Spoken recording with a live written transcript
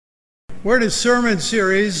We're in a sermon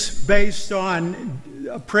series based on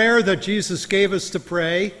a prayer that Jesus gave us to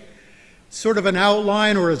pray, sort of an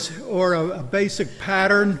outline or a basic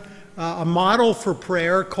pattern, a model for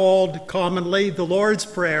prayer called commonly the Lord's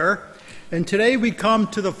Prayer. And today we come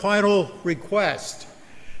to the final request.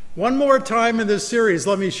 One more time in this series,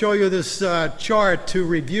 let me show you this chart to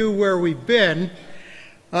review where we've been.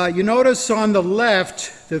 You notice on the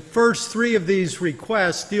left, the first three of these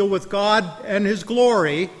requests deal with God and His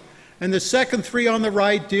glory, and the second three on the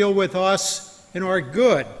right deal with us and our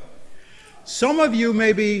good. Some of you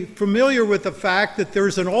may be familiar with the fact that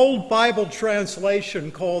there's an old Bible translation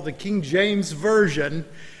called the King James Version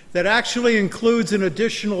that actually includes an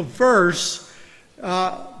additional verse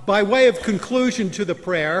by way of conclusion to the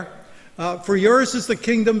prayer. For yours is the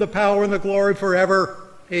kingdom, the power, and the glory forever.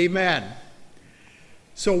 Amen.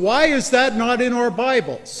 So why is that not in our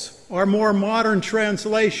Bibles, our more modern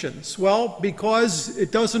translations? Well, because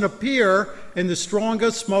it doesn't appear in the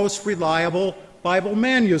strongest, most reliable Bible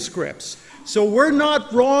manuscripts. So we're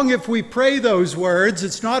not wrong if we pray those words.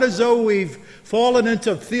 It's not as though we've fallen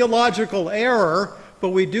into theological error, but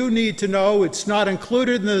we do need to know it's not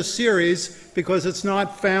included in the series because it's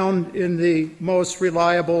not found in the most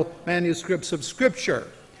reliable manuscripts of Scripture.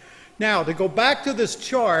 Now, to go back to this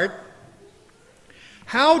chart,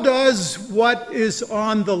 how does what is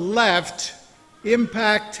on the left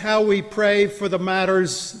impact how we pray for the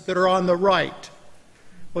matters that are on the right?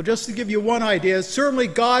 Well, just to give you one idea, certainly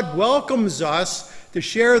God welcomes us to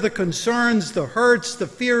share the concerns, the hurts, the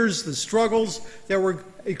fears, the struggles that we're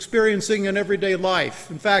experiencing in everyday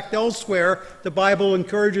life. In fact, elsewhere, the Bible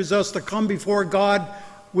encourages us to come before God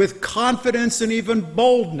with confidence and even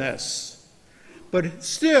boldness. But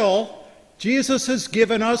still, Jesus has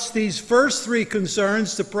given us these first three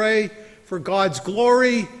concerns to pray for God's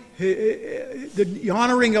glory, the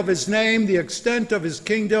honoring of His name, the extent of His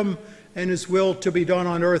kingdom, and His will to be done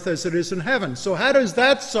on earth as it is in heaven. So how does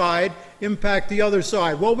that side impact the other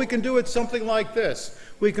side? Well, we can do it something like this.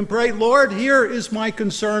 We can pray, Lord, here is my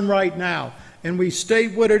concern right now, and we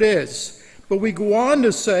state what it is. But we go on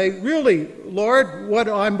to say, really, Lord, what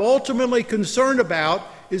I'm ultimately concerned about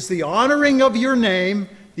is the honoring of your name,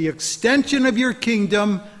 the extension of your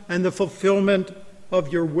kingdom, and the fulfillment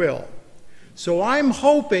of your will. So I'm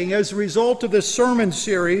hoping, as a result of this sermon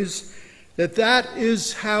series, that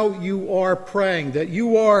is how you are praying, that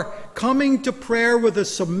you are coming to prayer with a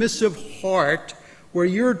submissive heart, where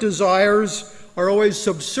your desires are always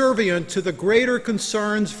subservient to the greater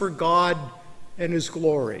concerns for God and His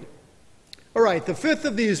glory. All right, the fifth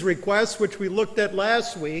of these requests, which we looked at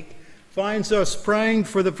last week, finds us praying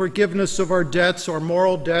for the forgiveness of our debts, our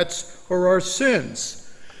moral debts, or our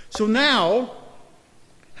sins. So now,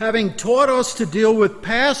 having taught us to deal with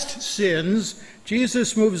past sins,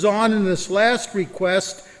 Jesus moves on in this last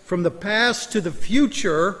request from the past to the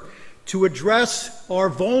future to address our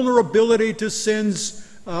vulnerability to sins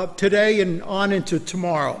today and on into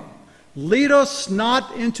tomorrow. Lead us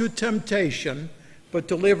not into temptation, but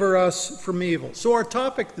deliver us from evil. So our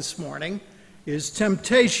topic this morning is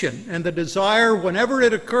temptation and the desire, whenever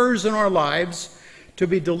it occurs in our lives, to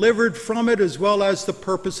be delivered from it, as well as the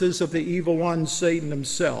purposes of the evil one, Satan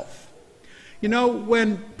himself. You know,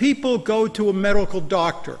 when people go to a medical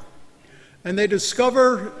doctor and they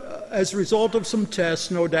discover, as a result of some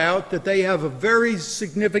tests, no doubt, that they have a very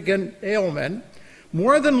significant ailment,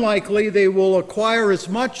 more than likely they will acquire as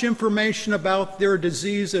much information about their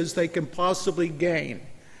disease as they can possibly gain.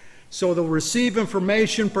 So they'll receive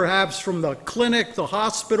information perhaps from the clinic, the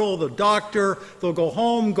hospital, the doctor. They'll go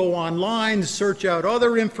home, go online, search out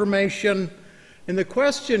other information. And the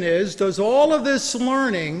question is, does all of this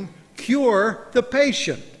learning cure the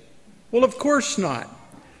patient? Well, of course not.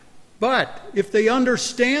 But if they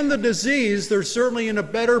understand the disease, they're certainly in a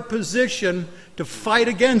better position to fight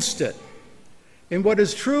against it. And what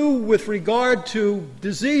is true with regard to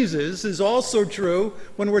diseases is also true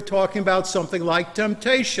when we're talking about something like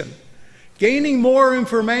temptation. Gaining more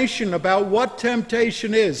information about what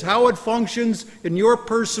temptation is, how it functions in your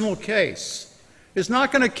personal case, is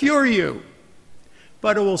not going to cure you,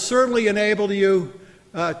 but it will certainly enable you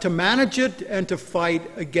to manage it and to fight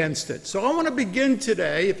against it. So I want to begin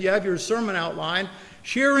today, if you have your sermon outline,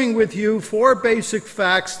 sharing with you 4 basic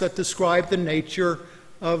facts that describe the nature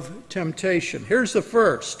of temptation. Here's the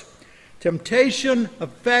first. Temptation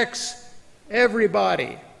affects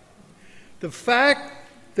everybody. The fact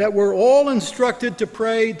that we're all instructed to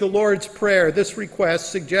pray the Lord's Prayer, this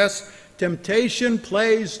request suggests temptation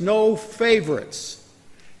plays no favorites.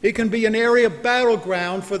 It can be an area of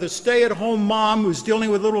battleground for the stay-at-home mom who's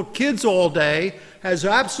dealing with little kids all day, has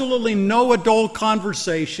absolutely no adult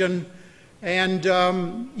conversation, and,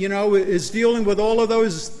 is dealing with all of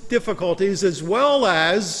those difficulties, as well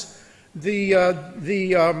as the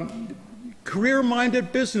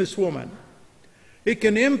career-minded businesswoman. It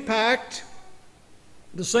can impact,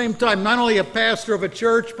 at the same time, not only a pastor of a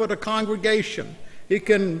church, but a congregation. It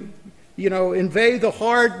can, invade the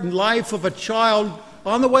heart and life of a child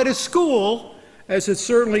on the way to school, as it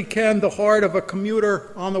certainly can the heart of a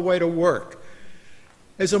commuter on the way to work.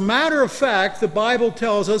 As a matter of fact, the Bible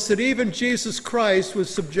tells us that even Jesus Christ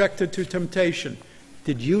was subjected to temptation.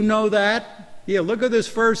 Did you know that? Yeah, look at this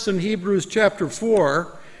verse in Hebrews chapter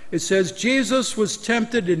 4. It says, Jesus was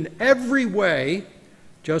tempted in every way,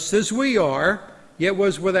 just as we are, yet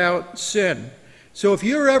was without sin. So if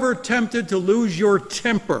you're ever tempted to lose your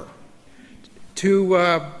temper,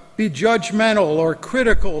 to be judgmental or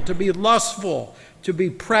critical, to be lustful, to be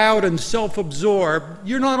proud and self-absorbed,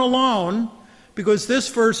 you're not alone, because this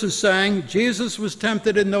verse is saying Jesus was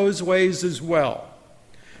tempted in those ways as well.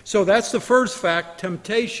 So that's the first fact.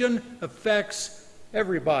 Temptation affects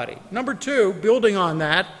everybody. Number two, building on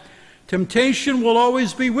that, temptation will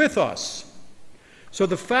always be with us. So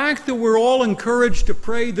the fact that we're all encouraged to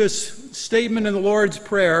pray this statement in the Lord's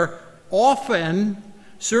Prayer often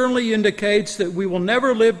certainly indicates that we will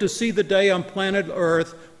never live to see the day on planet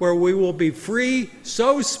Earth where we will be free,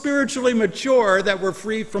 so spiritually mature that we're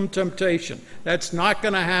free from temptation. That's not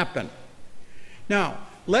going to happen. Now,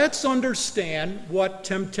 let's understand what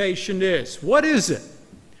temptation is. What is it?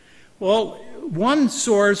 Well, one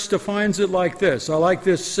source defines it like this. I like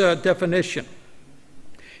this definition.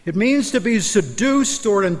 It means to be seduced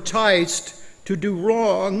or enticed to do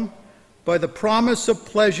wrong by the promise of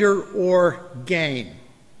pleasure or gain.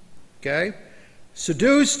 Okay?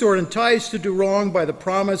 Seduced or enticed to do wrong by the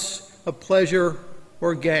promise of pleasure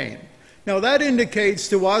or gain. Now that indicates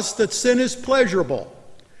to us that sin is pleasurable.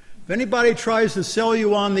 If anybody tries to sell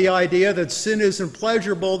you on the idea that sin isn't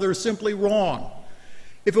pleasurable, they're simply wrong.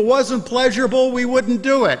 If it wasn't pleasurable, we wouldn't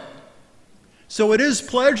do it. So it is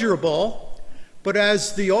pleasurable, but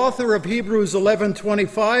as the author of Hebrews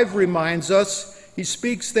 11:25 reminds us, he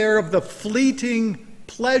speaks there of the fleeting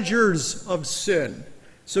pleasures of sin.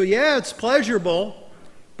 So yeah, it's pleasurable,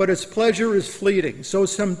 but its pleasure is fleeting. So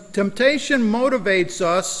some temptation motivates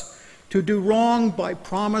us to do wrong by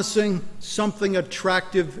promising something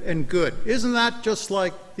attractive and good. Isn't that just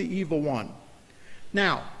like the evil one?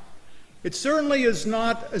 Now, it certainly is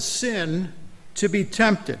not a sin to be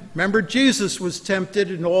tempted. Remember, Jesus was tempted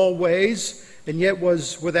in all ways and yet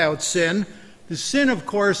was without sin. The sin, of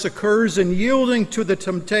course, occurs in yielding to the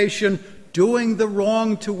temptation, doing the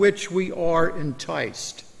wrong to which we are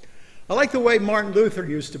enticed. I like the way Martin Luther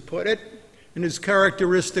used to put it, in his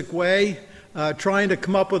characteristic way, trying to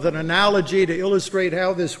come up with an analogy to illustrate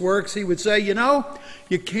how this works. He would say,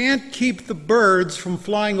 you can't keep the birds from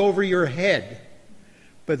flying over your head,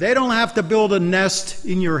 but they don't have to build a nest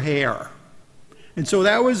in your hair. And so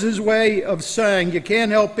that was his way of saying you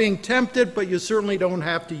can't help being tempted, but you certainly don't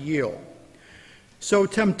have to yield. So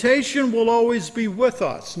temptation will always be with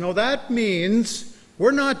us. Now that means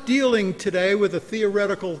we're not dealing today with a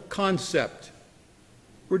theoretical concept.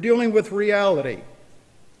 We're dealing with reality.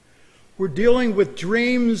 We're dealing with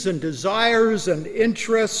dreams and desires and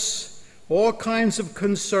interests, all kinds of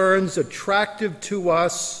concerns attractive to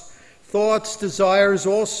us, thoughts, desires,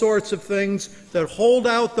 all sorts of things that hold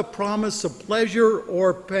out the promise of pleasure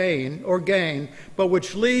or pain or gain, but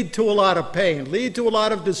which lead to a lot of pain, lead to a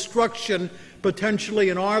lot of destruction, potentially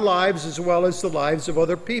in our lives as well as the lives of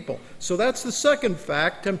other people. So that's the second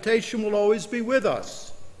fact. Temptation will always be with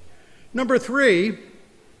us. Number three,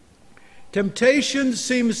 temptation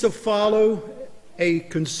seems to follow a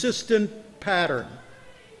consistent pattern.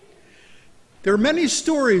 There are many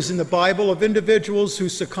stories in the Bible of individuals who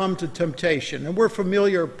succumb to temptation, and we're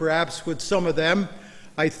familiar perhaps with some of them.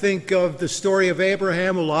 I think of the story of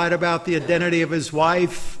Abraham, who lied about the identity of his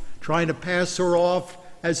wife, trying to pass her off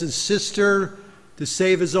as his sister to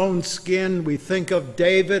save his own skin. We think of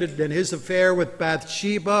David and his affair with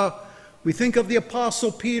Bathsheba. We think of the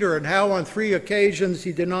Apostle Peter and how on 3 occasions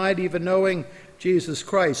he denied even knowing Jesus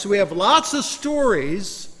Christ. So we have lots of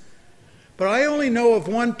stories, but I only know of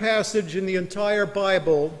one passage in the entire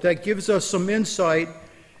Bible that gives us some insight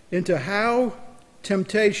into how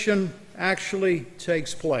temptation actually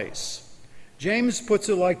takes place. James puts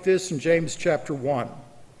it like this in James chapter 1.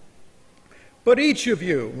 But each of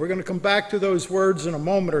you, we're going to come back to those words in a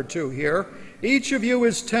moment or two here, each of you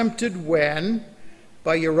is tempted when,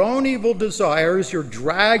 by your own evil desires, you're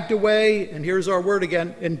dragged away, and here's our word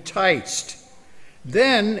again, enticed.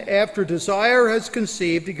 Then, after desire has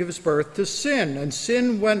conceived, it gives birth to sin, and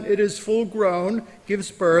sin, when it is full grown,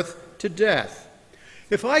 gives birth to death.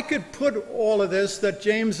 If I could put all of this that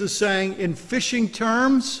James is saying in fishing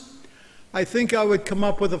terms, I think I would come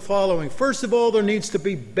up with the following. First of all, there needs to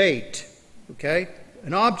be bait, okay?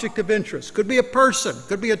 An object of interest. Could be a person,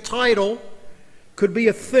 could be a title, could be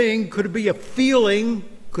a thing, could be a feeling,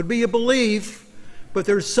 could be a belief, but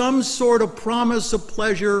there's some sort of promise of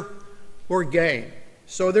pleasure or gain.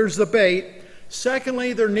 So there's the bait.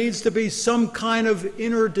 Secondly, there needs to be some kind of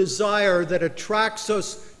inner desire that attracts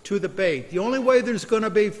us to the bait. The only way there's going to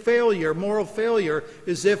be failure, moral failure,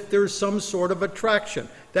 is if there's some sort of attraction.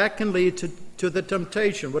 That can lead to the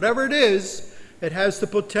temptation. Whatever it is, it has the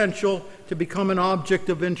potential to become an object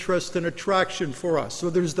of interest and attraction for us. So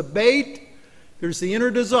there's the bait, there's the inner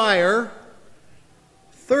desire.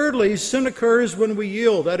 Thirdly, sin occurs when we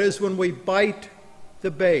yield, that is, when we bite the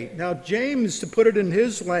bait. Now, James, to put it in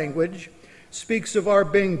his language, speaks of our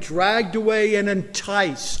being dragged away and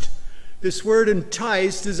enticed. This word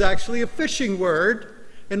enticed is actually a fishing word,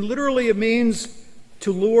 and literally it means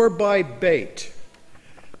to lure by bait.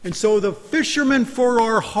 And so the fisherman for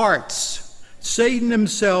our hearts, Satan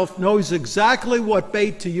himself, knows exactly what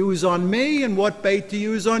bait to use on me and what bait to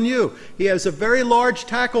use on you. He has a very large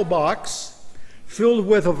tackle box filled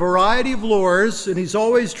with a variety of lures, and he's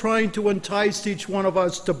always trying to entice each one of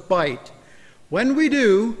us to bite. When we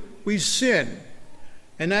do, we sin.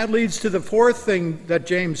 And that leads to the fourth thing that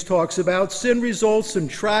James talks about. Sin results in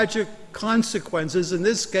tragic consequences. In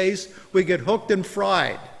this case, we get hooked and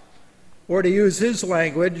fried. Or to use his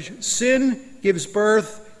language, sin gives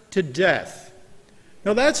birth to death.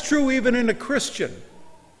 Now that's true even in a Christian.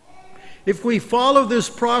 If we follow this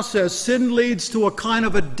process, sin leads to a kind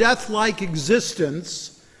of a death-like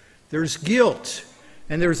existence. There's guilt,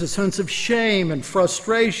 and there's a sense of shame and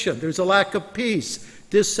frustration. There's a lack of peace,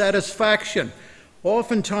 dissatisfaction.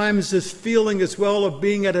 Oftentimes this feeling as well of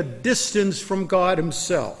being at a distance from God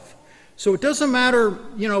himself. So it doesn't matter,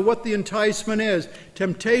 what the enticement is.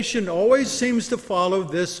 Temptation always seems to follow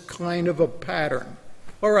this kind of a pattern.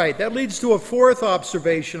 All right, that leads to a fourth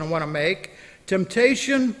observation I want to make.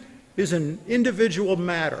 Temptation is an individual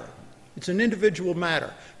matter. It's an individual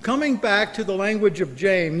matter. Coming back to the language of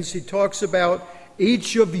James, he talks about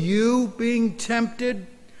each of you being tempted,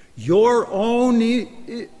 your own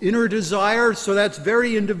inner desire, so that's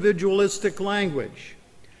very individualistic language.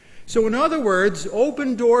 So in other words,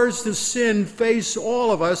 open doors to sin face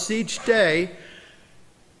all of us each day,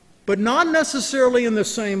 but not necessarily in the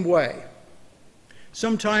same way.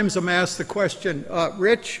 Sometimes I'm asked the question,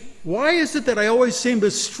 Rich, why is it that I always seem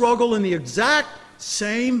to struggle in the exact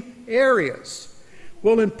same areas?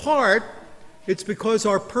 Well, in part, it's because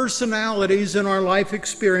our personalities and our life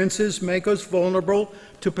experiences make us vulnerable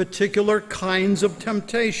to particular kinds of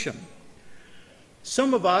temptation.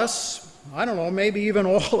 Some of us, I don't know, maybe even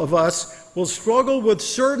all of us, will struggle with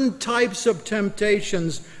certain types of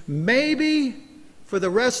temptations, maybe for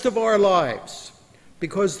the rest of our lives,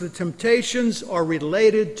 because the temptations are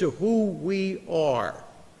related to who we are.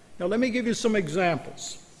 Now, let me give you some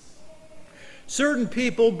examples. Certain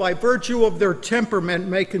people, by virtue of their temperament,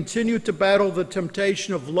 may continue to battle the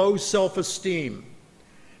temptation of low self-esteem.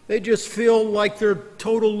 They just feel like they're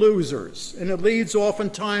total losers, and it leads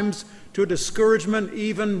oftentimes to discouragement,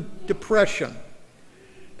 even depression.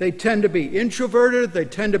 They tend to be introverted, they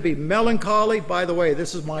tend to be melancholy. By the way,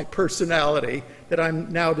 this is my personality that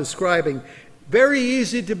I'm now describing. Very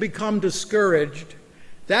easy to become discouraged.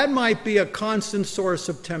 That might be a constant source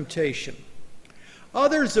of temptation.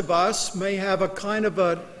 Others of us may have a kind of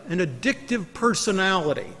an addictive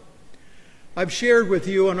personality. I've shared with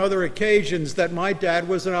you on other occasions that my dad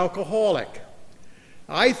was an alcoholic.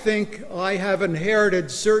 I think I have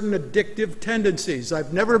inherited certain addictive tendencies.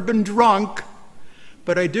 I've never been drunk,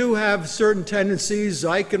 but I do have certain tendencies.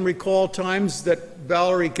 I can recall times that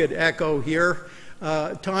Valerie could echo here,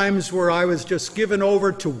 times where I was just given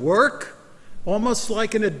over to work, almost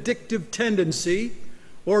like an addictive tendency,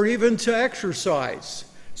 or even to exercise.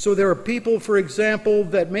 So there are people, for example,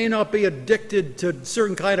 that may not be addicted to a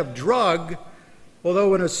certain kind of drug,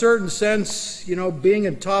 although in a certain sense, being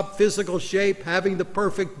in top physical shape, having the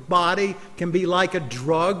perfect body can be like a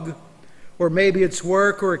drug, or maybe it's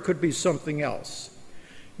work, or it could be something else.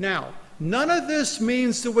 Now, none of this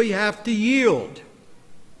means that we have to yield.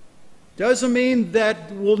 Doesn't mean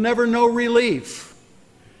that we'll never know relief.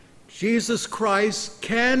 Jesus Christ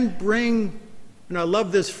can bring, and I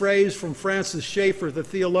love this phrase from Francis Schaeffer, the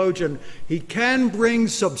theologian, he can bring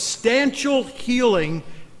substantial healing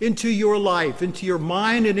into your life, into your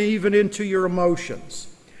mind, and even into your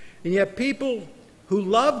emotions. And yet people who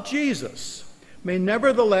love Jesus may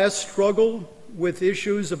nevertheless struggle with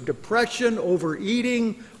issues of depression,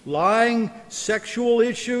 overeating, lying, sexual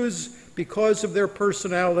issues, because of their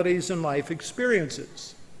personalities and life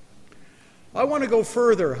experiences. I want to go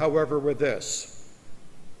further, however, with this.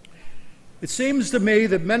 It seems to me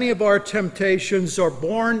that many of our temptations are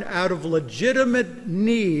born out of legitimate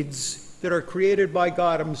needs that are created by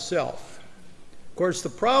God himself. Of course, the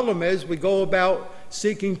problem is we go about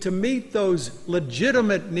seeking to meet those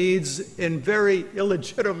legitimate needs in very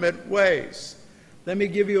illegitimate ways. Let me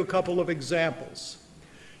give you a couple of examples.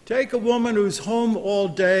 Take a woman who's home all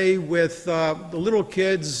day with the little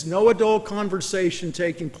kids, no adult conversation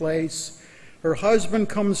taking place. Her husband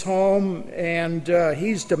comes home and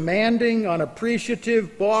he's demanding,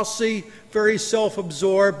 unappreciative, bossy, very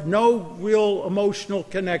self-absorbed, no real emotional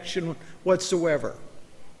connection whatsoever.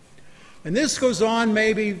 And this goes on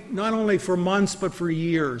maybe not only for months but for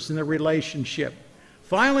years in the relationship.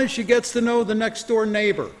 Finally, she gets to know the next door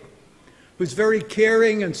neighbor who's very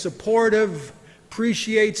caring and supportive,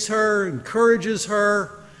 appreciates her, encourages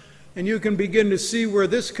her, and you can begin to see where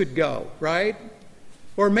this could go, right?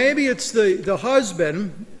 Or maybe it's the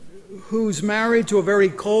husband who's married to a very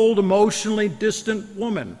cold, emotionally distant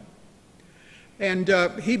woman. And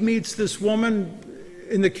he meets this woman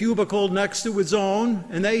in the cubicle next to his own,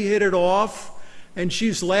 and they hit it off. And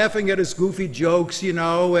she's laughing at his goofy jokes, you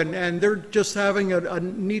know, and they're just having a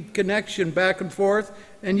neat connection back and forth.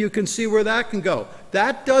 And you can see where that can go.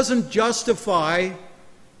 That doesn't justify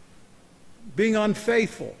being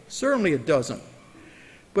unfaithful. Certainly it doesn't.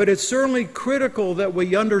 But it's certainly critical that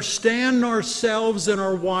we understand ourselves and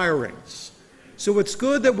our wirings. So it's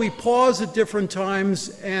good that we pause at different times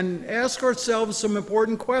and ask ourselves some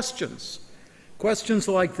important questions. Questions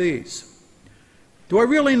like these. Do I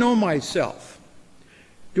really know myself?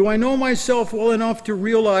 Do I know myself well enough to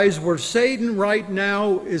realize where Satan right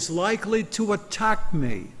now is likely to attack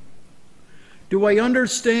me? Do I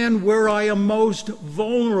understand where I am most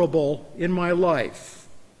vulnerable in my life?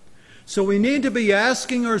 So we need to be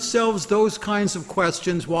asking ourselves those kinds of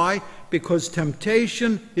questions. Why? Because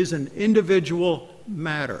temptation is an individual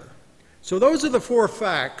matter. So those are the 4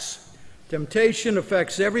 facts. Temptation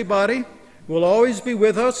affects everybody, will always be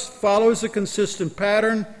with us, follows a consistent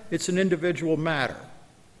pattern. It's an individual matter.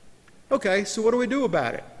 Okay, so what do we do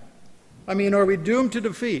about it? I mean, are we doomed to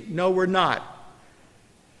defeat? No, we're not.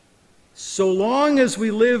 So long as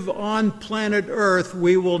we live on planet Earth,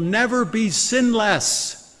 we will never be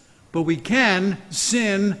sinless. But we can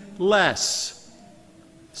sin less.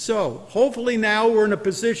 So, hopefully now we're in a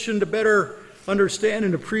position to better understand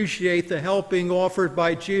and appreciate the help being offered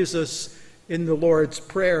by Jesus in the Lord's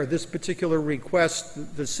Prayer, this particular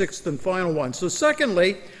request, the 6th and final one. So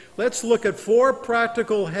secondly, let's look at 4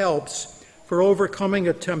 practical helps for overcoming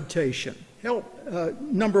a temptation.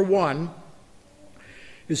 Number 1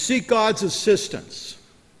 is seek God's assistance.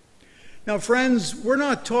 Now, friends, we're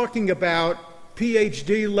not talking about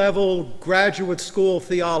PhD level graduate school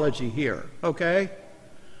theology here, okay?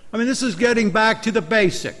 I mean, this is getting back to the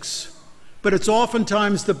basics, but it's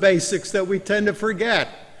oftentimes the basics that we tend to forget.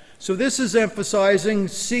 So this is emphasizing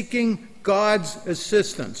seeking God's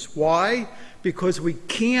assistance. Why? Because we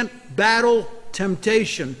can't battle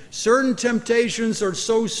temptation. Certain temptations are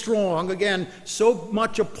so strong, again, so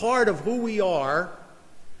much a part of who we are,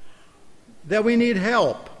 that we need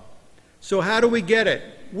help. So how do we get it?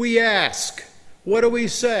 We ask. What do we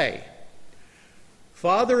say?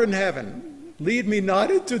 Father in heaven, lead me not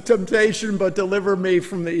into temptation, but deliver me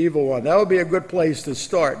from the evil one. That would be a good place to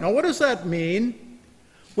start. Now, what does that mean?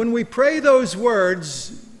 When we pray those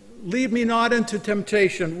words, lead me not into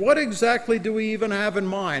temptation, what exactly do we even have in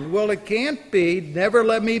mind? Well, it can't be, never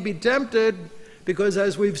let me be tempted, because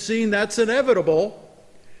as we've seen, that's inevitable.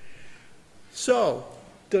 So,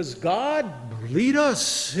 does God lead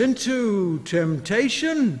us into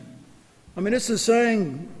temptation? I mean, this is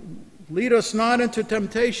saying, lead us not into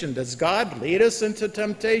temptation. Does God lead us into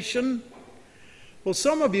temptation? Well,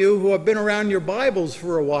 some of you who have been around your Bibles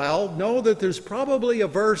for a while know that there's probably a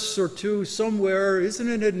verse or two somewhere, isn't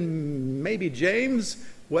it in maybe James?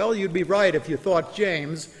 Well, you'd be right if you thought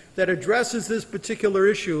James, that addresses this particular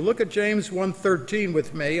issue. Look at James 1:13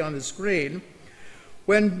 with me on the screen.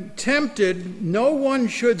 When tempted, no one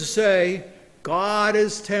should say, God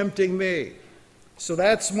is tempting me. So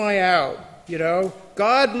that's my out, you know.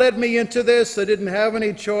 God led me into this. I didn't have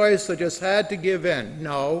any choice. I just had to give in.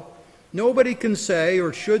 No, nobody can say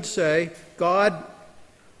or should say, God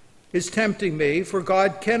is tempting me, for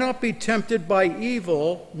God cannot be tempted by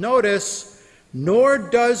evil. Notice, nor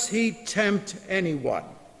does he tempt anyone.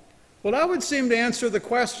 Well, that would seem to answer the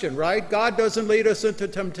question, right? God doesn't lead us into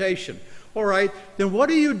temptation. All right, then what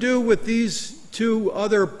do you do with these 2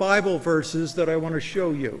 other Bible verses that I want to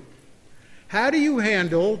show you? How do you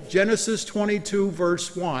handle Genesis 22,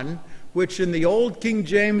 verse 1, which in the old King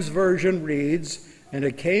James Version reads, "And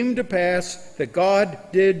it came to pass that God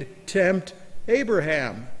did tempt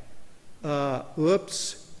Abraham." That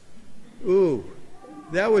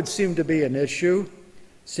would seem to be an issue.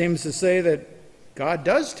 Seems to say that God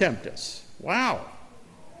does tempt us. Wow.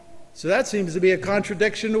 So that seems to be a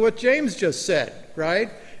contradiction to what James just said, right?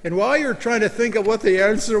 And while you're trying to think of what the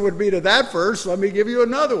answer would be to that verse, let me give you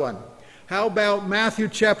another one. How about Matthew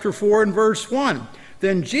chapter 4 and verse 1?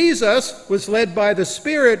 "Then Jesus was led by the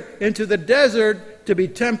Spirit into the desert to be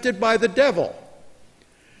tempted by the devil."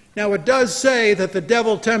 Now it does say that the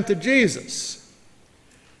devil tempted Jesus.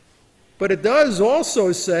 But it does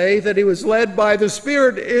also say that he was led by the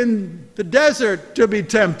Spirit in the desert to be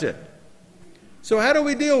tempted. So how do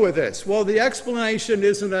we deal with this? Well, the explanation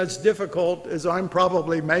isn't as difficult as I'm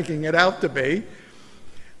probably making it out to be.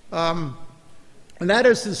 And that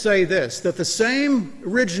is to say this, that the same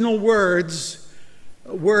original word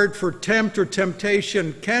for tempt or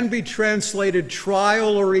temptation can be translated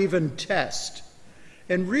trial or even test.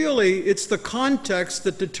 And really, it's the context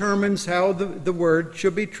that determines how the word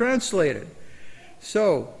should be translated.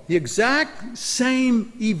 So, the exact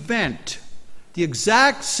same event, the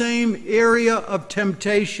exact same area of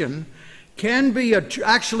temptation can be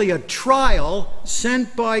actually a trial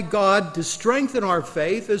sent by God to strengthen our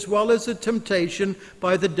faith, as well as a temptation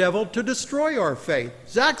by the devil to destroy our faith.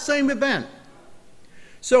 Exact same event.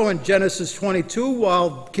 So in Genesis 22,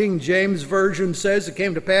 while King James Version says it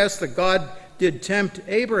came to pass that God did tempt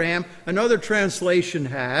Abraham, another translation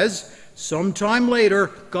has, sometime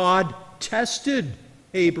later, God tested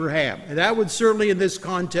Abraham. And that would certainly in this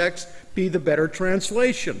context be the better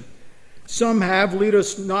translation. Some have, lead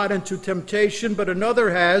us not into temptation, but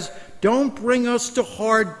another has, don't bring us to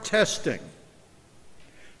hard testing.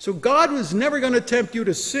 So God was never going to tempt you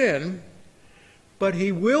to sin, but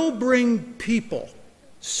he will bring people,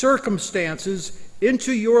 circumstances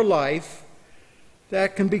into your life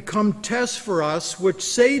that can become tests for us, which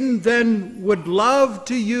Satan then would love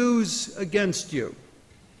to use against you.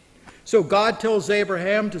 So God tells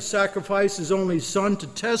Abraham to sacrifice his only son to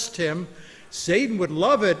test him. Satan would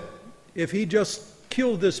love it if he just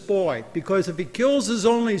killed this boy, because if he kills his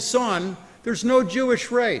only son, there's no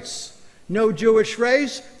Jewish race. No Jewish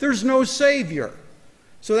race, there's no Savior.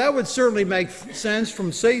 So that would certainly make sense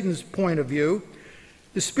from Satan's point of view.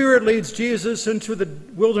 The Spirit leads Jesus into the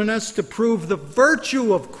wilderness to prove the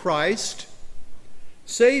virtue of Christ.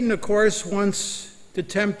 Satan, of course, wants to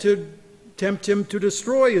tempt him to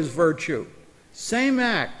destroy his virtue. Same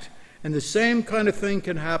act, and the same kind of thing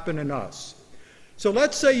can happen in us. So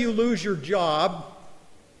let's say you lose your job,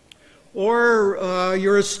 or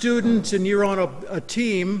you're a student and you're on a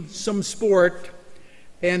team, some sport,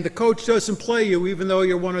 and the coach doesn't play you even though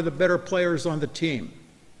you're one of the better players on the team.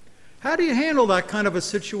 How do you handle that kind of a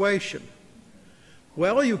situation?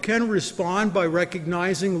 Well, you can respond by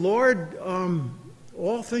recognizing, Lord,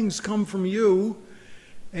 all things come from you,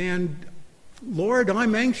 and Lord,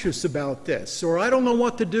 I'm anxious about this, or I don't know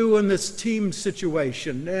what to do in this team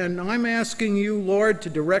situation, and I'm asking you, Lord, to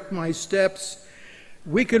direct my steps.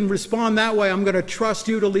 We can respond that way. I'm going to trust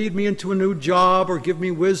you to lead me into a new job or give me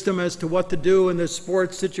wisdom as to what to do in this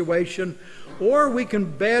sports situation. Or we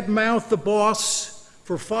can badmouth the boss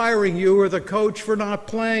for firing you or the coach for not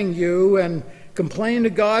playing you and complain to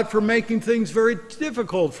God for making things very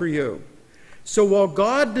difficult for you. So while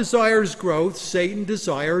God desires growth, Satan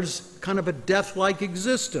desires kind of a death-like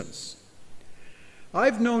existence.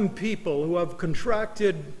 I've known people who have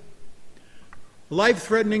contracted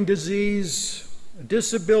life-threatening disease, a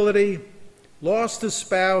disability, lost a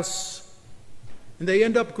spouse, and they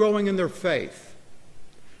end up growing in their faith.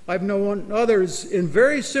 I've known others in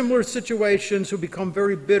very similar situations who become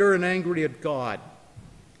very bitter and angry at God.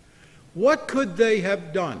 What could they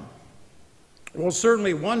have done? Well,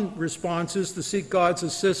 certainly one response is to seek God's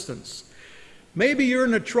assistance. Maybe you're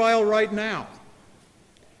in a trial right now,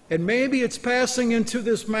 and maybe it's passing into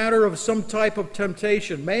this matter of some type of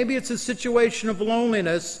temptation. Maybe it's a situation of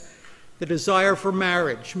loneliness, the desire for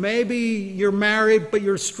marriage. Maybe you're married, but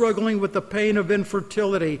you're struggling with the pain of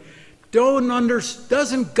infertility.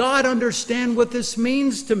 Doesn't God understand what this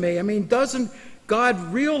means to me? I mean, doesn't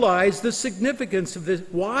God realize the significance of this?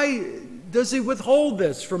 Why does he withhold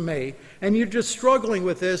this from me? And you're just struggling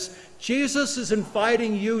with this. Jesus is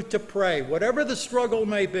inviting you to pray, whatever the struggle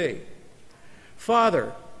may be.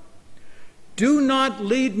 Father, do not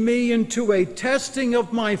lead me into a testing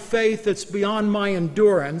of my faith that's beyond my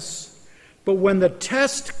endurance, but when the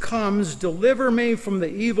test comes, deliver me from the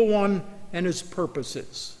evil one and his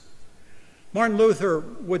purposes. Martin Luther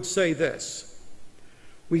would say this: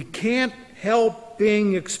 we can't help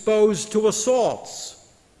being exposed to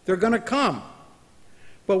assaults, They're going to come.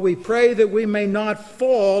 But we pray that we may not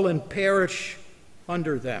fall and perish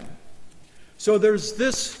under them. So there's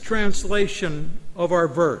this translation of our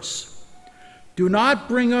verse. Do not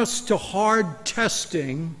bring us to hard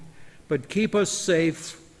testing, but keep us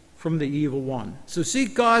safe from the evil one. So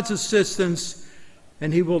seek God's assistance,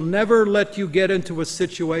 and he will never let you get into a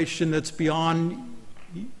situation that's beyond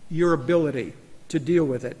your ability to deal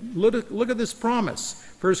with it. Look at this promise,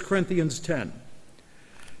 1 Corinthians 10.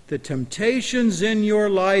 The temptations in your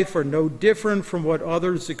life are no different from what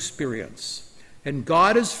others experience. And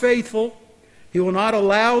God is faithful. He will not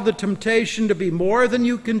allow the temptation to be more than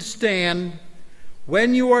you can stand.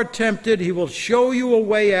 When you are tempted, he will show you a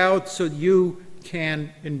way out so you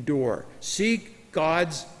can endure. Seek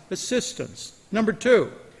God's assistance. Number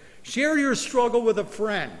 2, share your struggle with a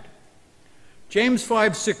friend. James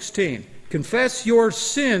 5:16. Confess your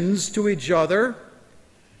sins to each other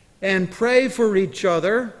and pray for each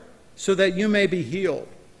other so that you may be healed.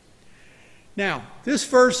 Now, this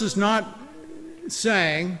verse is not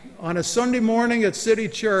saying on a Sunday morning at City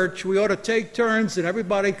Church we ought to take turns and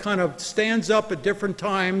everybody kind of stands up at different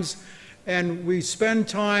times and we spend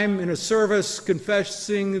time in a service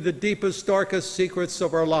confessing the deepest, darkest secrets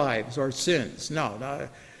of our lives, our sins. No.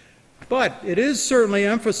 But it is certainly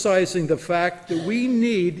emphasizing the fact that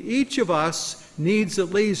each of us needs at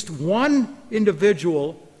least one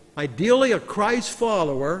individual, ideally a Christ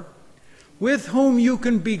follower, with whom you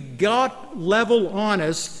can be gut-level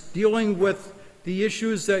honest, dealing with the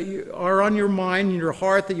issues that are on your mind and your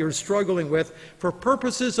heart that you're struggling with for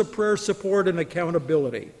purposes of prayer support and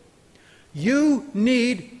accountability. You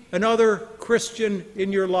need another Christian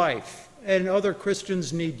in your life, and other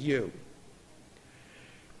Christians need you.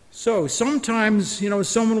 So sometimes,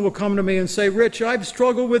 someone will come to me and say, Rich, I've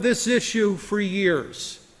struggled with this issue for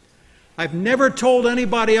years. I've never told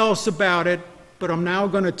anybody else about it, but I'm now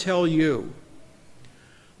going to tell you.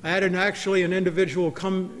 I had an individual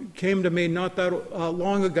came to me not that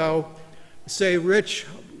long ago, say, Rich,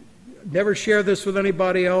 never share this with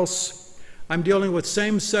anybody else. I'm dealing with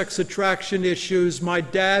same-sex attraction issues. My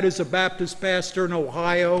dad is a Baptist pastor in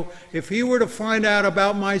Ohio. If he were to find out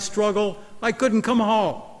about my struggle, I couldn't come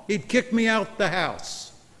home. He'd kick me out the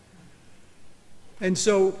house. And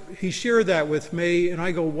so he shared that with me, and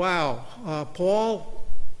I go, wow, Paul,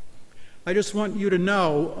 I just want you to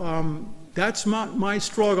know that's my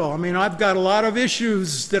struggle. I mean, I've got a lot of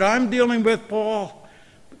issues that I'm dealing with, Paul.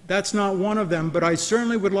 That's not one of them, but I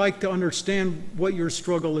certainly would like to understand what your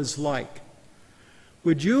struggle is like.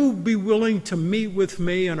 Would you be willing to meet with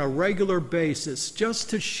me on a regular basis just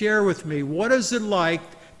to share with me what is it like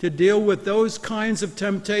to deal with those kinds of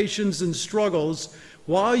temptations and struggles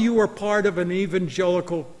while you are part of an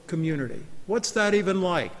evangelical community? What's that even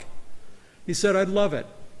like? He said, I'd love it.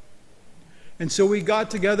 And so we got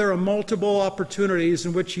together on multiple opportunities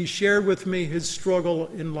in which he shared with me his struggle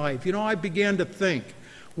in life. I began to think,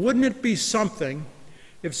 wouldn't it be something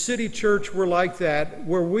if City Church were like that,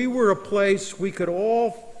 where we were a place we could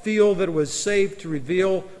all feel that it was safe to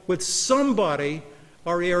reveal with somebody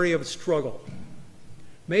our area of struggle?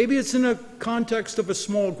 Maybe it's in a context of a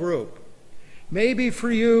small group. Maybe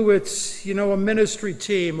for you it's, a ministry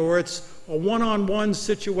team, or it's a one-on-one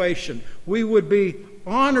situation. We would be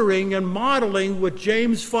honoring and modeling what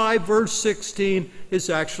James 5 verse 16 is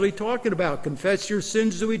actually talking about. Confess your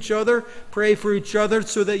sins to each other, pray for each other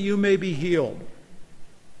so that you may be healed.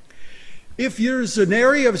 If there's an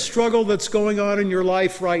area of struggle that's going on in your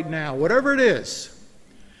life right now, whatever it is,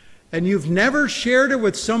 and you've never shared it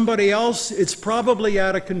with somebody else, it's probably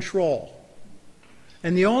out of control.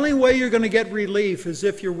 And the only way you're going to get relief is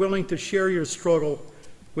if you're willing to share your struggle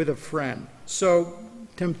with a friend. So,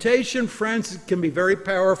 temptation, friends, can be very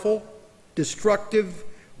powerful, destructive.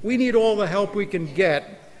 We need all the help we can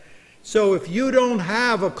get. So if you don't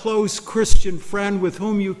have a close Christian friend with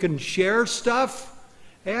whom you can share stuff,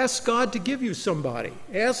 ask God to give you somebody.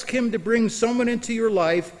 Ask him to bring someone into your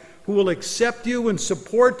life who will accept you and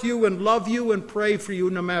support you and love you and pray for you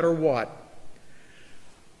no matter what.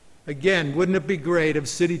 Again, wouldn't it be great if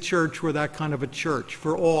City Church were that kind of a church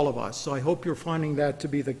for all of us? So I hope you're finding that to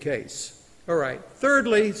be the case. All right.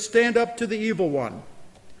 Thirdly, stand up to the evil one.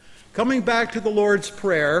 Coming back to the Lord's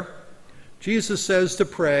Prayer, Jesus says to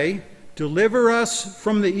pray, deliver us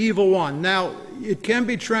from the evil one. Now, it can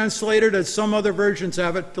be translated, as some other versions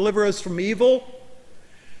have it, deliver us from evil.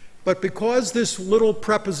 But because this little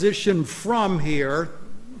preposition from here,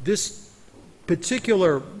 this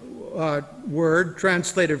particular word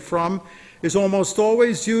translated from, is almost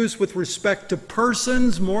always used with respect to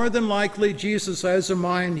persons. More than likely, Jesus has in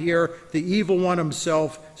mind here the evil one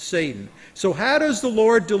himself, Satan. So how does the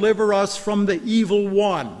Lord deliver us from the evil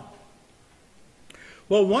one?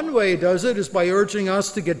 Well, one way he does it is by urging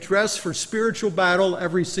us to get dressed for spiritual battle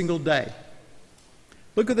every single day.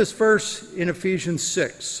 Look at this verse in Ephesians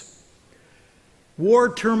 6.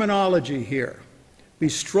 War terminology here. Be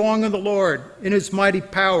strong in the Lord, in his mighty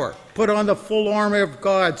power. Put on the full armor of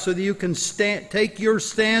God so that you can take your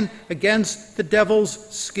stand against the devil's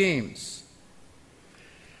schemes.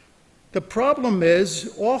 The problem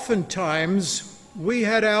is, oftentimes, we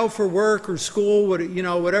head out for work or school,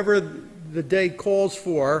 whatever the day calls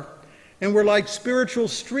for, and we're like spiritual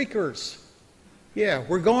streakers. Yeah,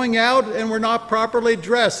 we're going out and we're not properly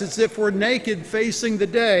dressed. It's as if we're naked facing the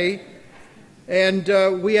day,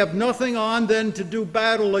 and we have nothing on then to do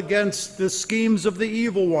battle against the schemes of the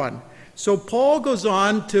evil one. So Paul goes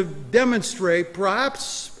on to demonstrate,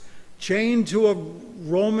 perhaps chained to a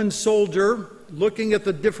Roman soldier, looking at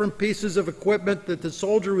the different pieces of equipment that the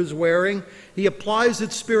soldier was wearing, he applies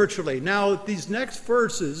it spiritually. Now, these next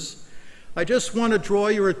verses, I just want to draw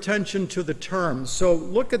your attention to the terms. So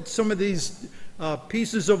look at some of these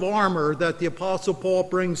pieces of armor that the Apostle Paul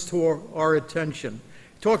brings to our attention.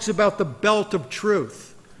 He talks about the belt of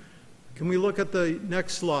truth. Can we look at the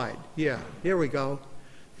next slide? Yeah, here we go.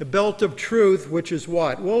 The belt of truth, which is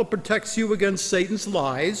what? Well, it protects you against Satan's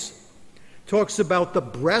lies. Talks about the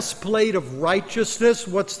breastplate of righteousness.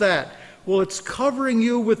 What's that? Well, it's covering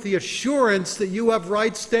you with the assurance that you have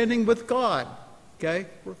right standing with God. Okay?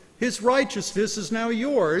 His righteousness is now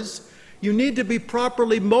yours. You need to be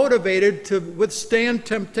properly motivated to withstand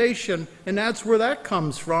temptation, and that's where that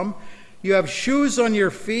comes from. You have shoes on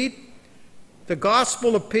your feet, the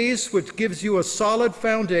gospel of peace, which gives you a solid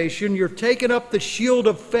foundation. You're taking up the shield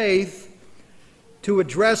of faith to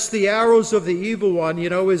address the arrows of the evil one,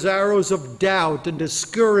 his arrows of doubt and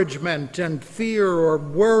discouragement and fear or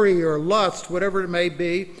worry or lust, whatever it may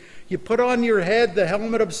be. You put on your head the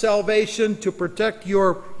helmet of salvation to protect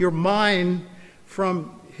your mind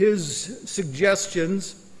from his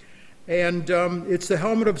suggestions. And it's the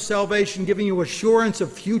helmet of salvation giving you assurance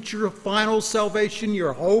of future final salvation,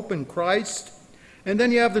 your hope in Christ. And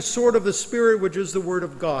then you have the sword of the Spirit, which is the Word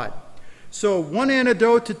of God. So one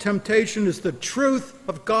antidote to temptation is the truth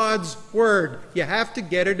of God's Word. You have to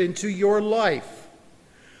get it into your life.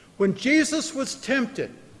 When Jesus was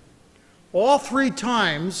tempted, all three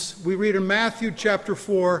times, we read in Matthew chapter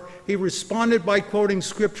 4, he responded by quoting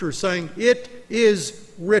Scripture, saying, "It is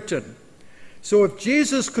written." So if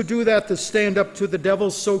Jesus could do that to stand up to the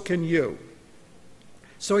devil, so can you.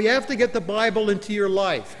 So you have to get the Bible into your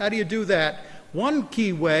life. How do you do that? One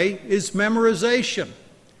key way is memorization.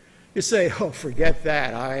 You say, "Oh, forget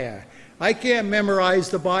that. I can't memorize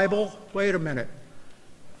the Bible." Wait a minute.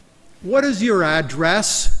 What is your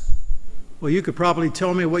address? Well, you could probably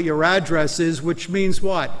tell me what your address is, which means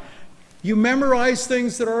what? You memorize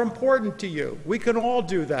things that are important to you. We can all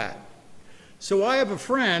do that. So I have a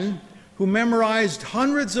friend who memorized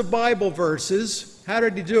hundreds of Bible verses. How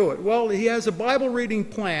did he do it? Well, he has a Bible reading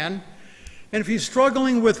plan. And if he's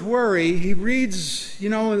struggling with worry, he reads,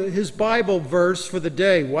 his Bible verse for the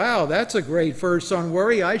day. Wow, that's a great verse on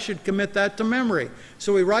worry. I should commit that to memory.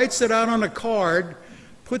 So he writes it out on a card,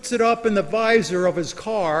 puts it up in the visor of his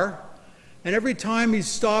car, and every time he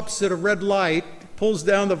stops at a red light, pulls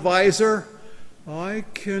down the visor, "I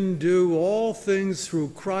can do all things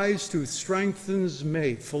through Christ who strengthens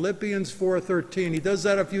me." Philippians 4:13. He does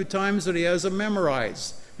that a few times and he has it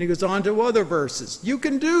memorized. And he goes on to other verses. You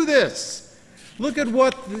can do this. Look at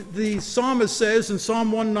what the psalmist says in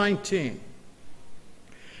Psalm 119.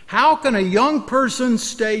 How can a young person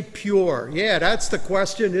stay pure? Yeah, that's the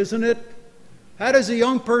question, isn't it? How does a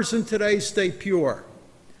young person today stay pure?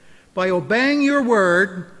 By obeying your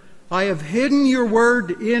word. I have hidden your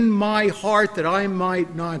word in my heart that I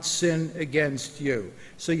might not sin against you.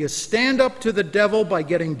 So you stand up to the devil by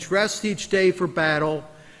getting dressed each day for battle,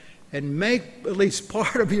 and make at least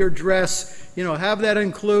part of your dress, have that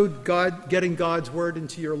include getting God's word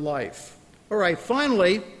into your life. All right,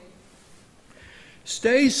 finally,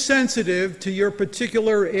 stay sensitive to your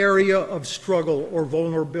particular area of struggle or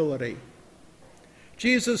vulnerability.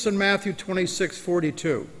 Jesus in Matthew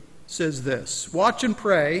 26:42 says this, "Watch and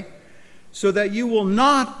pray so that you will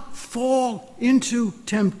not fall into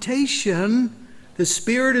temptation. The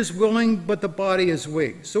spirit is willing, but the body is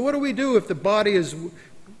weak." So what do we do if the body is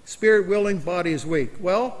spirit willing, body is weak?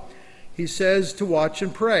 Well, he says to watch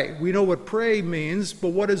and pray. We know what pray means, but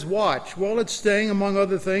what is watch? Well, it's staying, among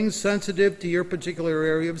other things, sensitive to your particular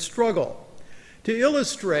area of struggle. To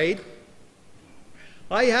illustrate,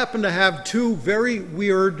 I happen to have two very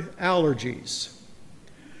weird allergies.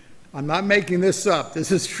 I'm not making this up.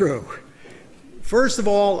 This is true. First of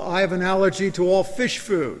all, I have an allergy to all fish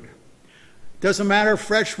food. Doesn't matter,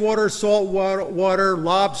 freshwater, saltwater,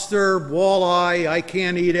 lobster, walleye, I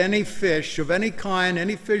can't eat any fish of any kind,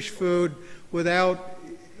 any fish food, without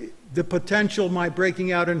the potential of my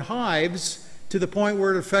breaking out in hives to the point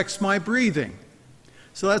where it affects my breathing.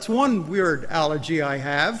 So that's one weird allergy I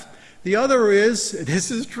have. The other is, this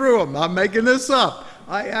is true, I'm not making this up,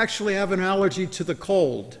 I actually have an allergy to the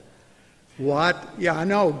cold. What? Yeah, I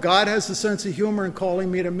know, God has a sense of humor in calling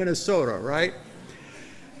me to Minnesota, right?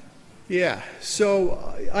 Yeah,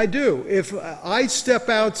 so I do. If I step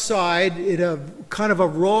outside in a kind of a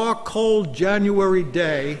raw, cold January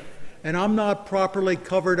day, and I'm not properly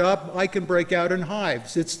covered up, I can break out in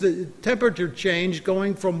hives. It's the temperature change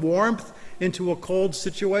going from warmth into a cold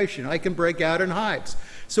situation. I can break out in hives.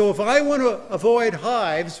 So if I want to avoid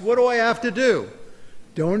hives, what do I have to do?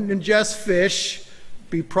 Don't ingest fish.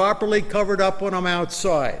 Be properly covered up when I'm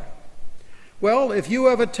outside. Well, if you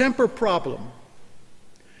have a temper problem,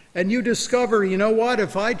 and you discover, you know what,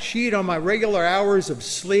 if I cheat on my regular hours of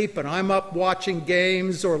sleep and I'm up watching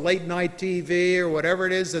games or late night TV or whatever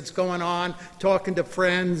it is that's going on, talking to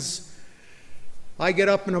friends, I get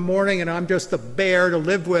up in the morning and I'm just a bear to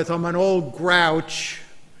live with, I'm an old grouch,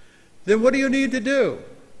 then what do you need to do?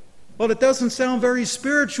 Well, it doesn't sound very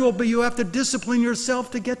spiritual, but you have to discipline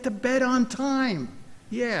yourself to get to bed on time.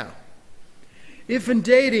 Yeah. If in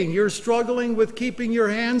dating you're struggling with keeping your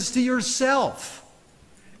hands to yourself,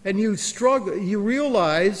 and you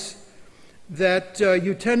realize that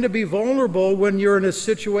you tend to be vulnerable when you're in a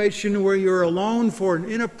situation where you're alone for an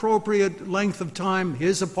inappropriate length of time,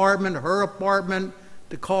 his apartment, her apartment,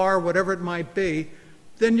 the car, whatever it might be,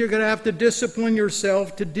 then you're going to have to discipline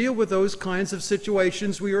yourself to deal with those kinds of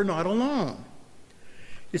situations where you're not alone.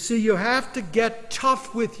 You see, you have to get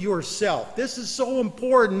tough with yourself. This is so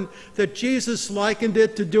important that Jesus likened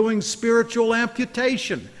it to doing spiritual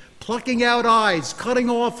amputation. Plucking out eyes, cutting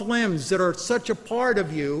off limbs that are such a part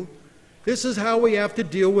of you. This is how we have to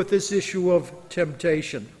deal with this issue of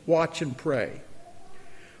temptation. Watch and pray.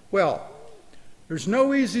 Well, there's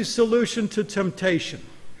no easy solution to temptation.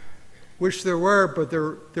 Wish there were, but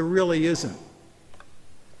there really isn't.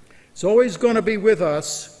 It's always going to be with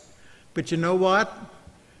us, but you know what?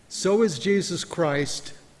 So is Jesus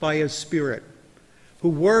Christ by His Spirit, who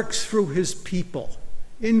works through His people.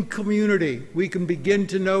 In community, we can begin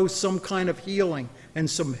to know some kind of healing and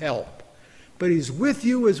some help. But He's with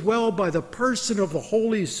you as well by the person of the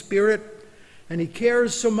Holy Spirit, and He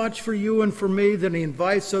cares so much for you and for me that He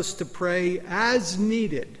invites us to pray as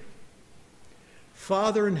needed.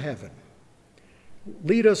 Father in heaven,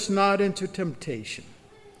 lead us not into temptation,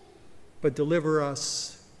 but deliver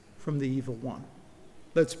us from the evil one.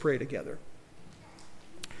 Let's pray together.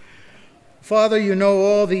 Father, you know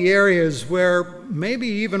all the areas where maybe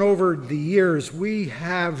even over the years we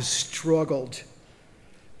have struggled.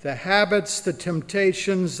 The habits, the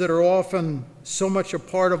temptations that are often so much a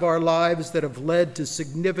part of our lives that have led to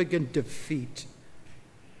significant defeat.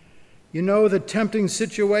 You know the tempting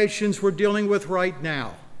situations we're dealing with right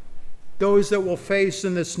now, those that we'll face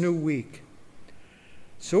in this new week.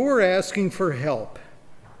 So we're asking for help.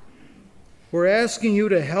 We're asking you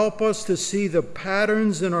to help us to see the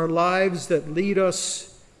patterns in our lives that lead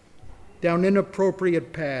us down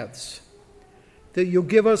inappropriate paths, that you'll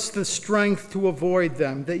give us the strength to avoid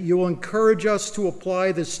them, that you'll encourage us to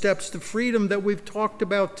apply the steps to freedom that we've talked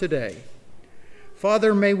about today.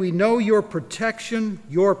 Father, may we know your protection,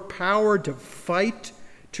 your power to fight,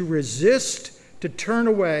 to resist, to turn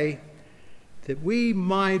away, that we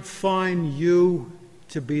might find you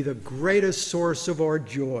to be the greatest source of our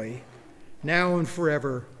joy. Now and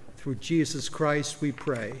forever, through Jesus Christ we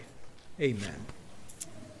pray. Amen.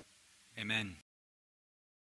 Amen.